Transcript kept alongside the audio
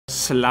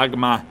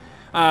Slugma.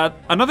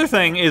 Another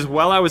thing is,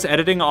 while I was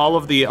editing all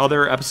of the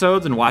other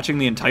episodes and watching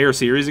the entire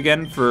series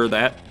again for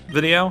that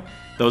video,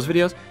 those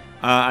videos,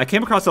 I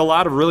came across a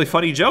lot of really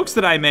funny jokes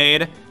that I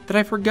made that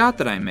I forgot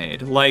that I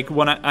made. Like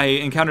when I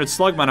encountered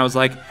Slugma, I was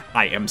like,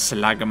 I am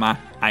Slugma,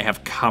 I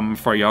have come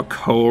for your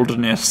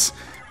coldness.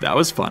 That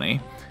was funny.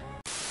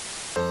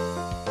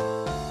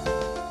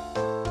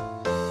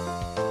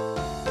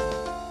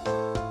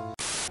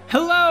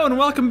 Hello and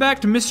welcome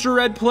back to Mr.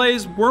 Red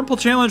Plays Wurmple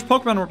Challenge,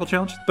 Pokemon Wurmple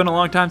Challenge. It's been a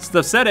long time since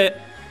I've said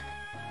it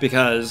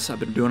because I've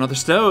been doing other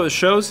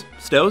shows.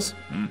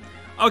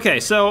 Okay,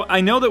 so I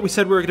know that we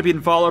said we were gonna be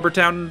in Fall Arbor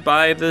Town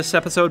by this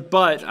episode,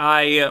 but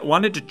I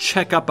wanted to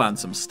check up on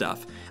some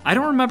stuff. I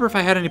don't remember if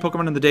I had any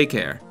Pokemon in the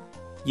daycare.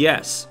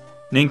 Yes,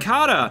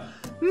 Nincada,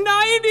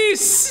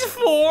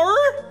 94?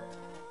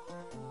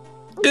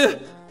 Ugh,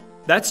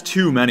 that's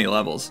too many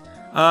levels.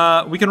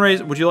 We can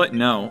raise, would you like,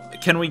 no.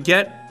 Can we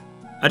get,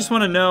 I just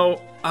wanna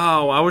know,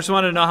 I just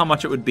wanna know how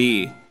much it would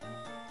be. I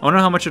wanna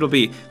know how much it'll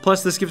be.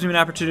 Plus, this gives me an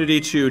opportunity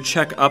to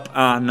check up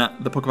on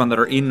the Pokemon that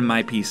are in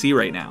my PC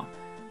right now.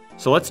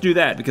 So let's do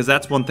that, because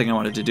that's one thing I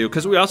wanted to do,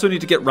 because we also need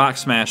to get Rock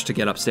Smash to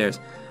get upstairs.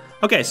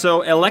 Okay,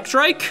 so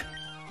Electrike,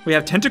 we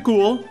have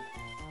Tentacool,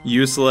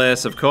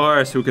 useless, of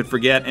course, who could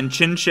forget, and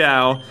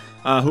Chinchou,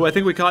 who I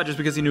think we caught just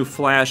because he knew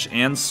Flash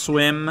and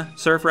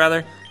Surf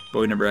rather,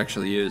 but we never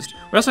actually used.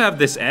 We also have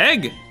this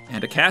egg,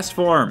 and a Cast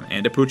Form,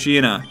 and a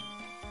Poochyena.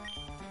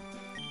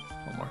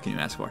 What more can you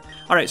ask for?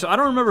 All right, so I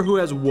don't remember who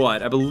has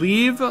what. I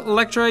believe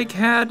Electrike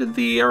had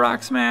the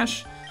Rock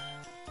Smash,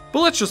 but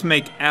let's just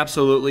make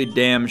absolutely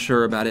damn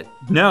sure about it.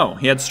 No,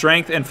 he had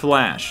Strength and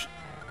Flash.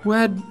 Who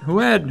had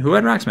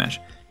Rock Smash?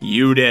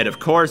 You did, of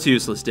course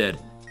Useless did.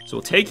 So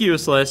we'll take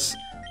Useless,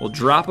 we'll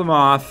drop him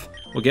off,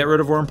 we'll get rid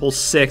of Wurmple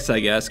 6,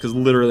 I guess, because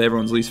literally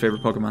everyone's least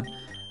favorite Pokemon.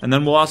 And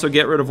then we'll also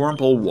get rid of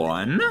Wurmple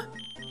 1.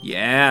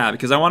 Yeah,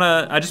 because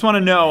I just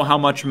wanna know how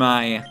much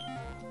my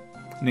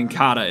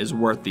Nincada is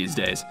worth these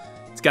days.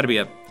 It's gotta be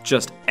a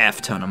just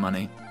F ton of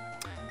money.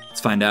 Let's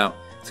find out.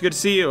 It's good to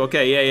see you.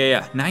 Okay,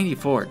 yeah.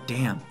 94,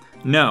 damn.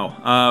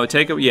 No,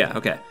 take it, yeah,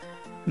 okay.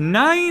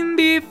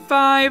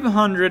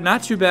 9,500,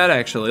 not too bad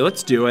actually.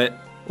 Let's do it.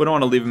 We don't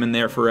want to leave him in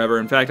there forever.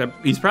 In fact,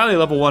 he's probably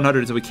level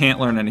 100, so we can't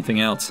learn anything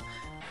else.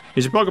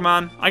 Here's your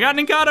Pokemon. I got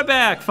Nincada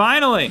back,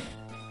 finally.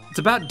 It's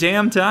about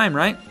damn time,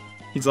 right?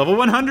 He's level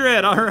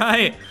 100, all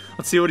right.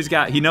 Let's see what he's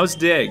got. He knows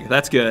Dig,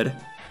 that's good,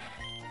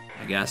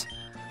 I guess.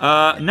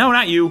 No,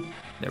 not you.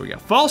 There we go.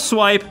 False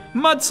Swipe,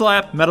 Mud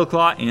Slap, Metal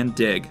Claw, and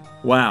Dig.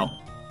 Wow.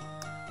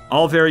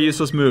 All very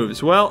useless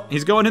moves. Well,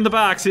 he's going in the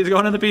box. He's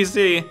going in the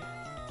PC.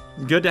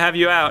 Good to have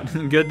you out.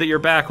 Good that you're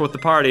back with the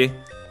party.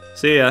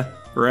 See ya.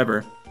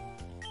 Forever.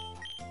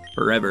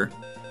 Forever.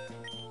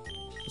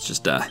 Let's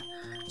just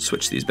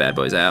switch these bad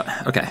boys out.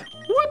 Okay.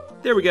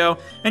 Whoop. There we go.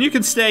 And you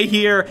can stay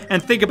here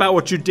and think about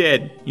what you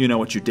did. You know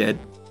what you did.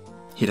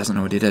 He doesn't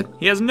know what he did.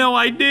 He has no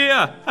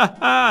idea. Ha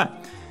ha.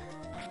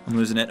 I'm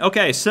losing it.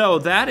 Okay, so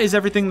that is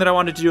everything that I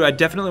wanted to do. I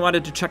definitely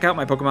wanted to check out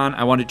my Pokemon.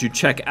 I wanted to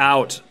check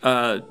out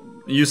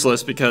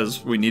Useless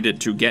because we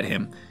needed to get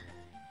him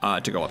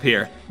to go up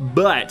here.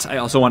 But I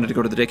also wanted to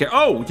go to the daycare.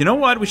 Oh, you know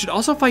what? We should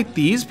also fight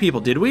these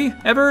people. Did we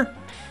ever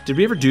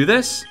do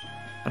this?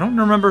 I don't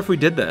remember if we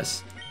did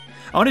this.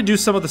 I want to do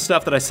some of the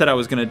stuff that I said I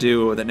was gonna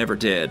do that never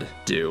did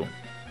do.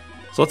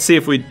 So let's see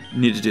if we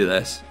need to do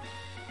this.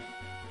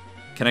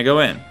 Can I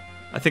go in?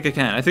 I think I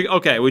can.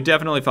 Okay, we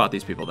definitely fought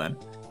these people then.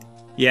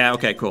 Yeah,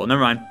 okay, cool,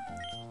 never mind.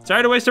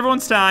 Sorry to waste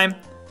everyone's time.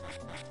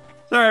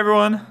 Sorry,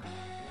 everyone.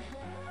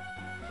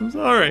 I'm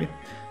sorry.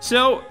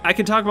 So, I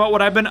can talk about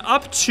what I've been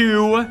up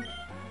to.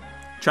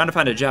 Trying to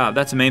find a job,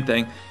 that's the main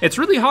thing. It's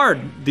really hard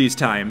these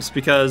times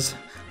because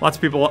lots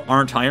of people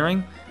aren't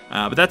hiring,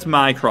 but that's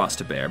my cross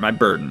to bear, my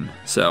burden.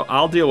 So,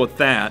 I'll deal with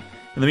that.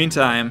 In the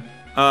meantime,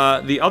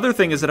 the other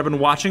thing is that I've been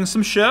watching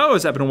some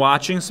shows. Some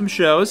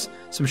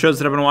shows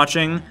that I've been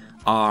watching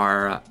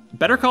are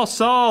Better Call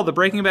Saul, the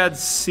Breaking Bad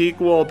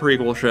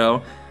prequel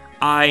show.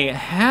 I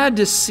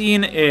had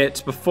seen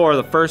it before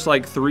the first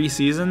like 3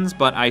 seasons,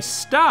 but I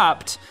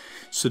stopped.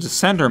 So to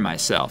center my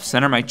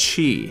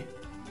chi.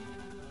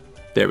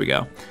 There we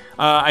go.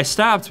 I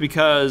stopped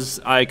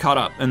because I caught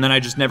up and then I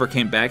just never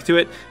came back to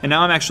it. And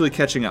now I'm actually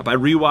catching up. I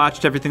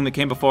rewatched everything that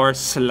came before,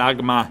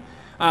 Slugma.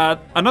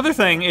 Another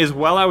thing is,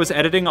 while I was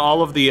editing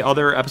all of the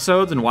other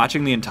episodes and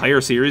watching the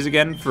entire series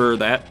again for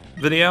that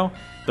video,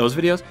 those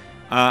videos,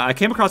 I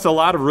came across a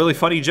lot of really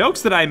funny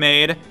jokes that I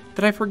made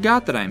that I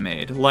forgot that I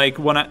made. Like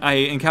when I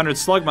encountered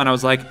Slugma, I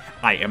was like,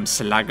 I am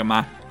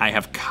Slugma, I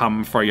have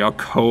come for your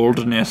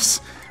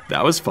coldness.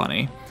 That was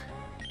funny.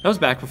 That was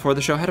back before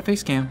the show had a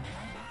face cam.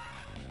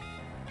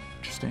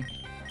 Interesting.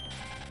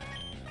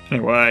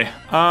 Anyway,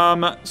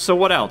 so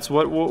what else?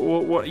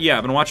 What? Yeah,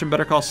 I've been watching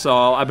Better Call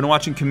Saul. I've been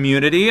watching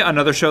Community,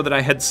 another show that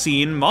I had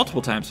seen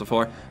multiple times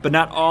before, but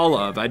not all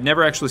of. I'd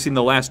never actually seen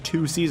the last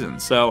 2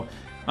 seasons, so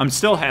I'm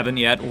still haven't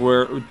yet.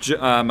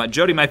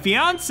 Jody, my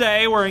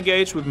fiance, we're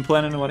engaged. We've been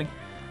planning a wedding.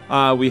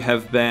 We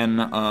have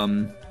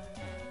been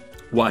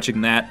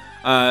watching that.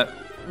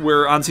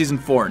 We're on season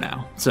 4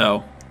 now,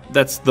 so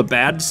that's the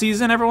bad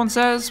season, everyone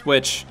says,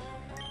 which,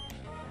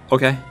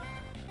 okay,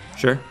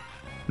 sure,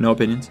 no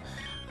opinions.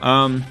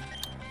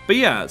 But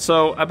yeah,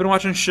 so I've been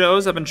watching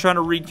shows, I've been trying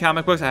to read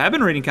comic books. I have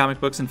been reading comic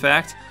books, in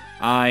fact.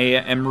 I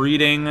am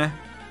reading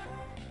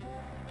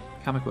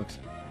comic books.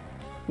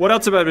 What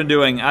else have I been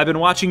doing? I've been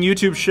watching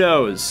YouTube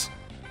shows.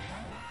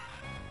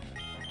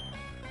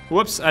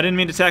 Whoops, I didn't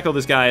mean to tackle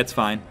this guy, it's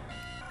fine.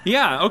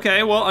 Yeah,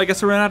 okay, well, I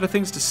guess I ran out of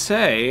things to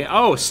say.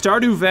 Oh,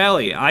 Stardew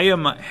Valley. I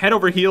am head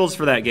over heels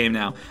for that game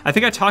now. I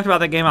think I talked about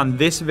that game on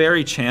this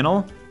very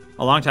channel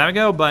a long time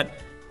ago, but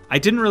I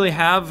didn't really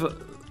have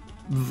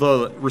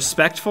the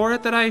respect for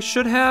it that I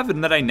should have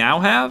and that I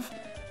now have.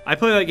 I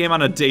play that game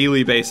on a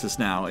daily basis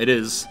now. It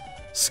is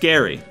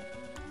scary,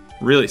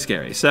 really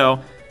scary.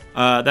 So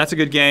that's a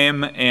good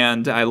game,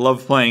 and I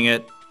love playing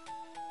it,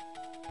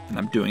 and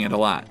I'm doing it a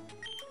lot.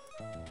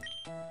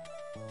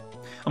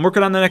 I'm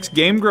working on the next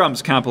Game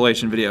Grumps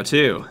compilation video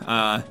too,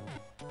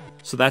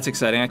 so that's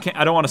exciting.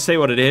 I don't want to say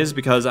what it is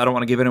because I don't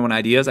want to give anyone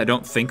ideas. I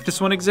don't think this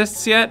one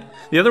exists yet.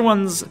 The other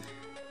one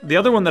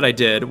that I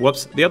did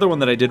was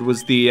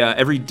the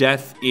Every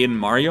Death in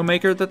Mario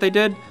Maker that they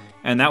did,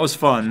 and that was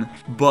fun.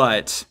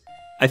 But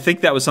I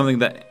think that was something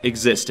that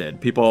existed.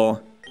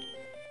 People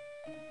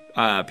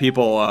had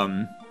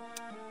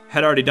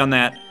already done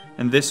that,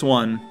 and this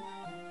one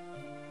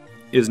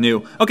is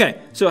new. Okay,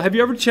 so have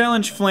you ever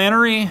challenged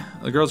Flannery?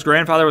 The girl's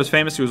grandfather was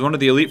famous. He was one of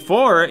the Elite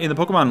Four in the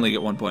Pokemon League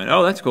at one point.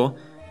 Oh, that's cool.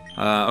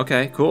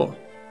 Okay, cool.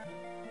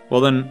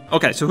 Well then,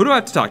 okay, so who do I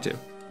have to talk to?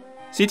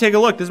 See, take a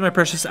look. This is my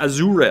precious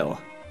Azurill.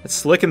 It's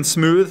slick and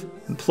smooth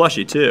and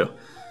plushy too.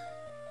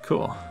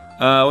 Cool.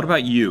 What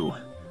about you?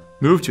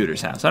 Move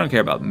Tutor's house. I don't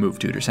care about Move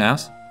Tutor's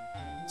house.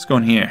 Let's go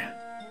in here.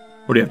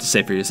 What do you have to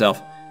say for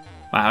yourself?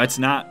 Wow, it's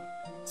not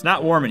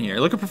warm in here.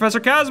 Look at Professor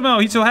Cosmo.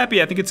 He's so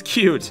happy. I think it's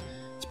cute.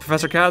 It's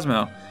Professor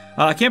Cosmo.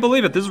 I can't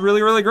believe it. This is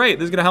really, really great.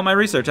 This is gonna help my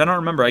research. I don't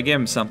remember. I gave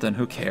him something.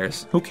 Who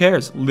cares? Who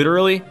cares?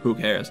 Literally, who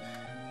cares?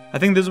 I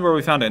think this is where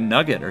we found a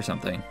nugget or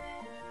something.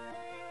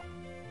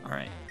 All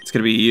right, it's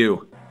gonna be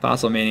you.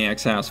 Fossil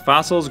Maniac's house.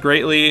 Fossils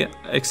greatly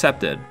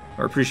accepted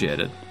or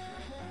appreciated.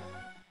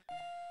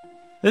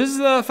 This is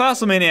the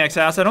Fossil Maniac's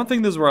house. I don't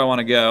think this is where I want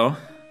to go,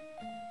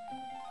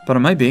 but it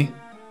might be.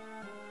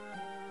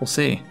 We'll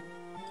see.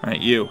 All right,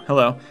 you.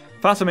 Hello.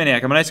 Fossil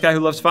Maniac, I'm a nice guy who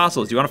loves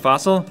fossils. Do you want a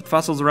fossil? The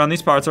fossils around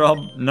these parts are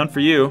all none for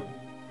you.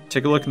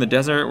 Take a look in the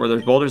desert where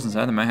there's boulders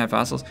inside that might have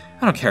fossils.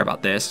 I don't care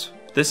about this.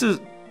 It's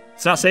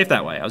not safe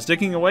that way. I was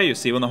digging away, you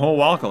see, when the whole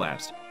wall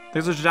collapsed.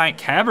 There's a giant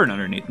cavern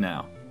underneath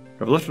now.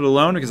 I've left it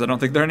alone because I don't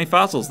think there are any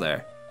fossils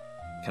there.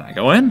 Can I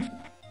go in?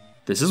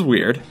 This is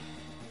weird.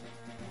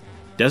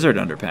 Desert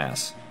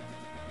underpass.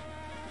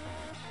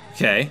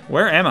 Okay,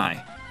 where am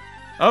I?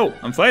 Oh,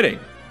 I'm fighting.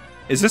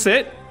 Is this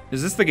it?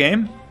 Is this the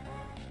game?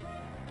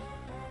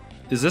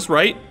 Is this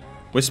right?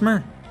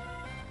 Whismer?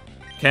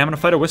 Okay, I'm gonna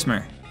fight a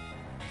Whismer.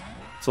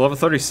 It's a level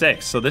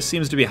 36, so this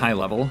seems to be high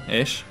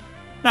level-ish.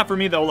 Not for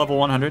me though, level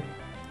 100.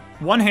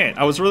 One hit.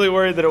 I was really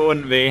worried that it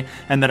wouldn't be,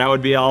 and that I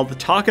would be all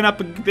talking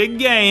up a big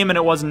game, and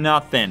it was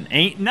nothing.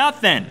 Ain't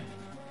nothing.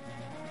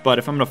 But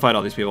if I'm gonna fight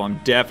all these people, I'm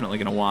definitely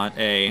gonna want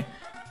a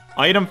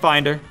item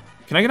finder.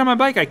 Can I get on my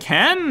bike? I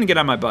can get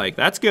on my bike.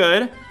 That's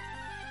good.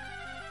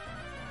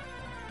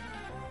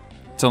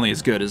 It's only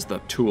as good as the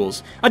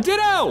tools. A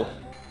Ditto!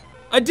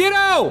 A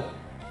Ditto!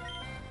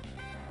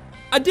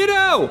 A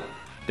Ditto!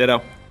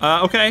 Ditto.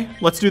 Okay,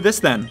 let's do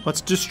this then.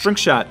 Let's do String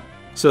Shot.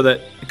 So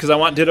that, because I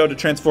want Ditto to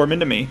transform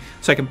into me,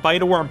 so I can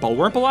bite a Wurmple.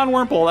 Wurmple on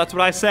Wurmple, that's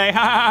what I say. Ha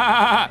ha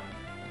ha ha!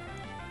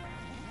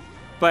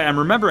 But I'm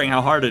remembering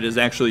how hard it is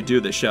to actually do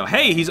this show.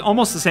 Hey, he's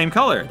almost the same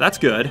color. That's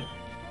good.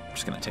 I'm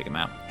just gonna take him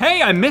out.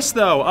 Hey, I missed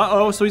though.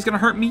 Uh-oh, so he's gonna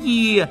hurt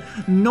me.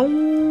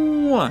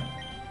 No.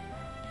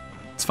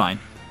 It's fine.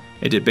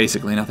 It did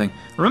basically nothing.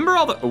 Remember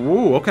all the,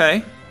 ooh,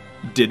 okay.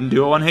 Didn't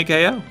do a one-hit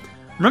KO.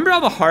 Remember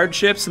all the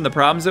hardships and the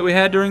problems that we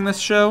had during this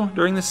show,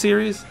 during this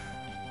series?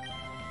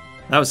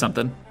 That was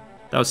something.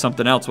 That was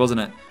something else, wasn't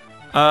it?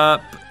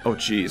 Oh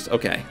geez,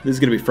 okay. This is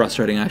gonna be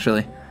frustrating,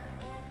 actually.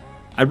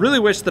 I really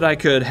wish that I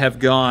could have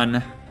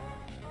gotten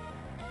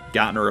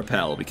a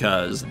repel,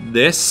 because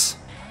this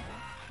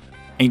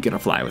ain't gonna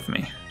fly with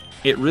me.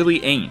 It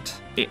really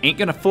ain't. It ain't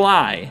gonna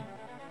fly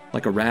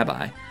like a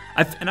rabbi.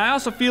 And I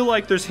also feel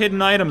like there's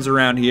hidden items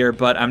around here,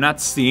 but I'm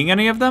not seeing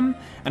any of them,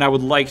 and I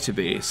would like to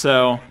be,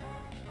 so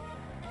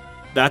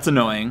that's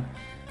annoying.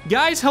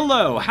 Guys,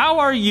 hello, how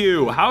are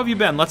you? How have you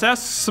been? Let's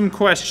ask some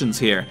questions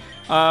here.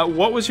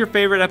 What was your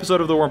favorite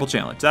episode of the Wurmple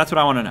Challenge? That's what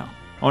I wanna know.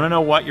 I wanna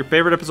know what your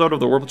favorite episode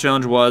of the Wurmple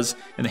Challenge was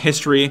in the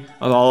history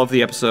of all of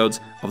the episodes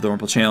of the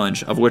Wurmple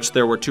Challenge, of which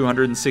there were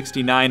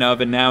 269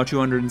 of, and now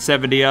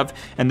 270 of,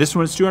 and this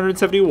one is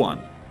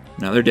 271.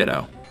 Now they're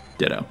ditto.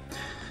 Ditto.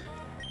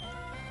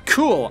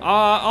 Cool.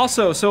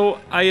 Also, so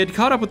I had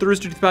caught up with the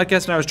Rooster Teeth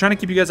podcast, and I was trying to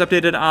keep you guys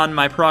updated on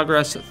my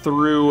progress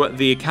through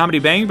the Comedy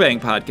Bang Bang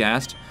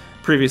podcast,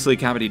 previously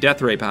Comedy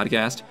Death Ray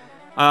podcast.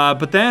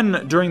 But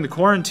then during the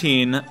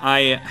quarantine,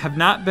 I have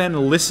not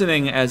been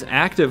listening as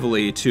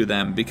actively to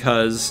them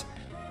because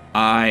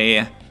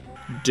I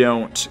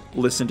don't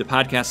listen to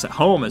podcasts at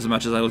home as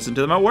much as I listen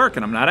to them at work,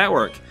 and I'm not at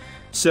work.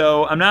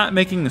 So I'm not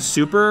making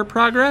super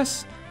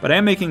progress, but I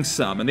am making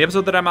some. And the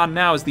episode that I'm on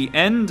now is the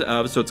end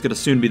of, so it's going to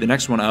soon be the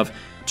next one of,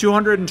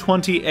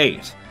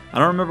 228. I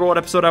don't remember what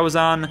episode I was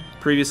on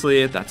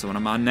previously. That's the one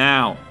I'm on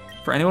now.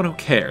 For anyone who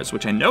cares,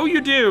 which I know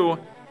you do.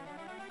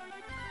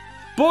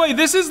 Boy,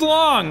 this is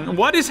long.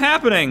 What is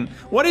happening?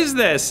 What is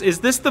this? Is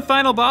this the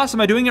final boss?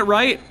 Am I doing it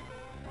right?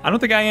 I don't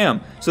think I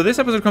am. So this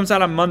episode comes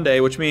out on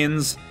Monday, which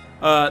means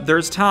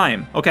there's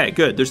time. Okay,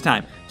 good, there's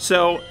time.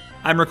 So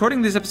I'm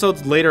recording these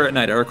episodes later at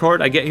night.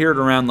 I get here at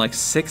around like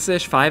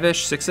 6-ish,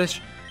 5-ish,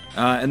 6-ish,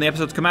 and the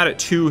episodes come out at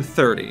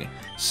 2:30.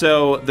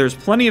 So there's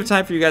plenty of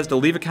time for you guys to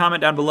leave a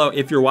comment down below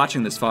if you're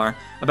watching this far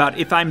about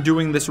if I'm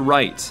doing this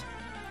right.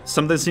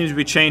 Something seems to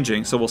be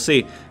changing, so we'll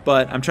see.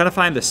 But I'm trying to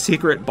find the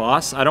secret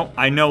boss.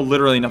 I know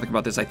literally nothing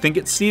about this. I think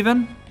it's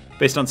Steven,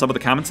 based on some of the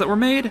comments that were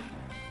made,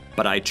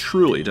 but I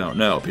truly don't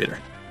know, Peter.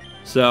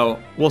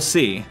 So we'll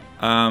see.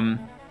 But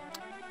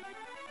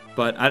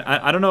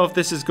I don't know if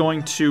this is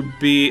going to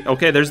be...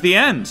 Okay, there's the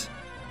end.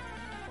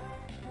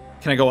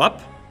 Can I go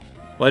up?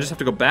 Will I just have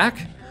to go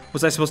back?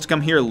 Was I supposed to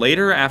come here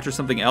later after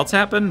something else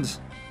happened?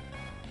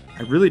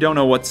 I really don't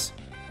know what's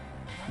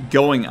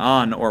going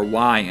on or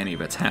why any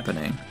of it's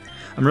happening.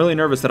 I'm really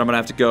nervous that I'm going to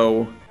have to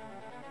go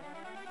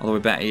all the way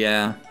back.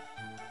 Yeah.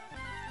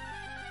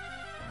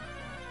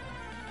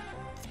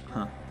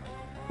 Huh.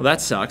 Well,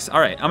 that sucks. All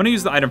right, I'm going to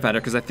use the item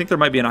finder because I think there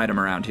might be an item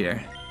around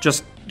here.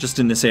 Just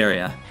in this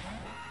area.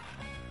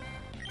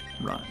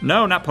 Run.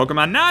 No, not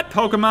Pokemon. Not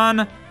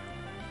Pokemon!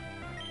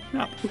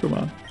 Not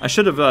Pokemon. I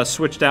should have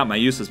switched out my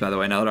uses, by the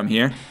way, now that I'm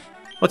here.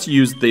 Let's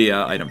use the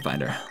item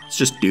finder. Let's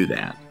just do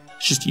that.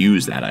 Let's just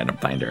use that item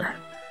finder.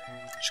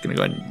 Just gonna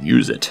go ahead and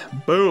use it.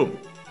 Boom.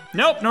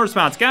 Nope, no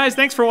response. Guys,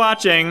 thanks for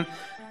watching.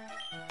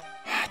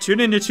 Tune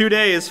in to 2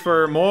 days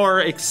for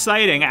more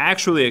exciting,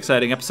 actually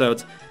exciting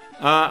episodes.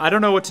 I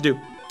don't know what to do.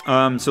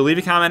 So leave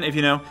a comment if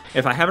you know.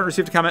 If I haven't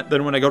received a comment,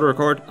 then when I go to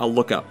record, I'll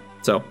look up.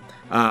 So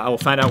I will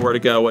find out where to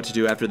go, what to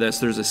do after this.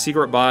 There's a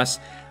secret boss.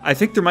 I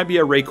think there might be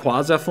a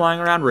Rayquaza flying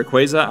around.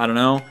 Rayquaza, I don't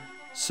know.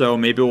 So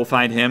maybe we'll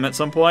find him at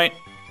some point.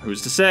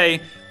 Who's to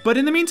say? But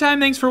in the meantime,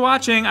 thanks for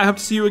watching. I hope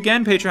to see you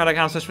again.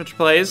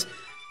 Patreon.com/MrPlays.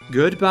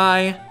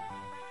 Goodbye,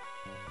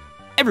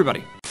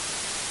 everybody.